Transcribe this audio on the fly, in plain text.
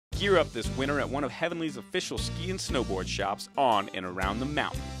Gear up this winter at one of Heavenly's official ski and snowboard shops on and around the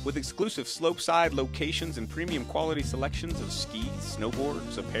mountain. With exclusive slopeside locations and premium quality selections of skis,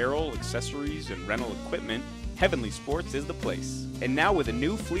 snowboards, apparel, accessories, and rental equipment, Heavenly Sports is the place. And now with a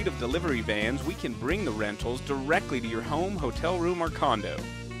new fleet of delivery vans, we can bring the rentals directly to your home, hotel room, or condo.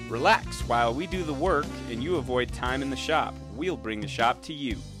 Relax while we do the work and you avoid time in the shop. We'll bring the shop to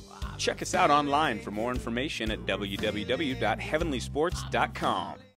you. Check us out online for more information at www.heavenlysports.com.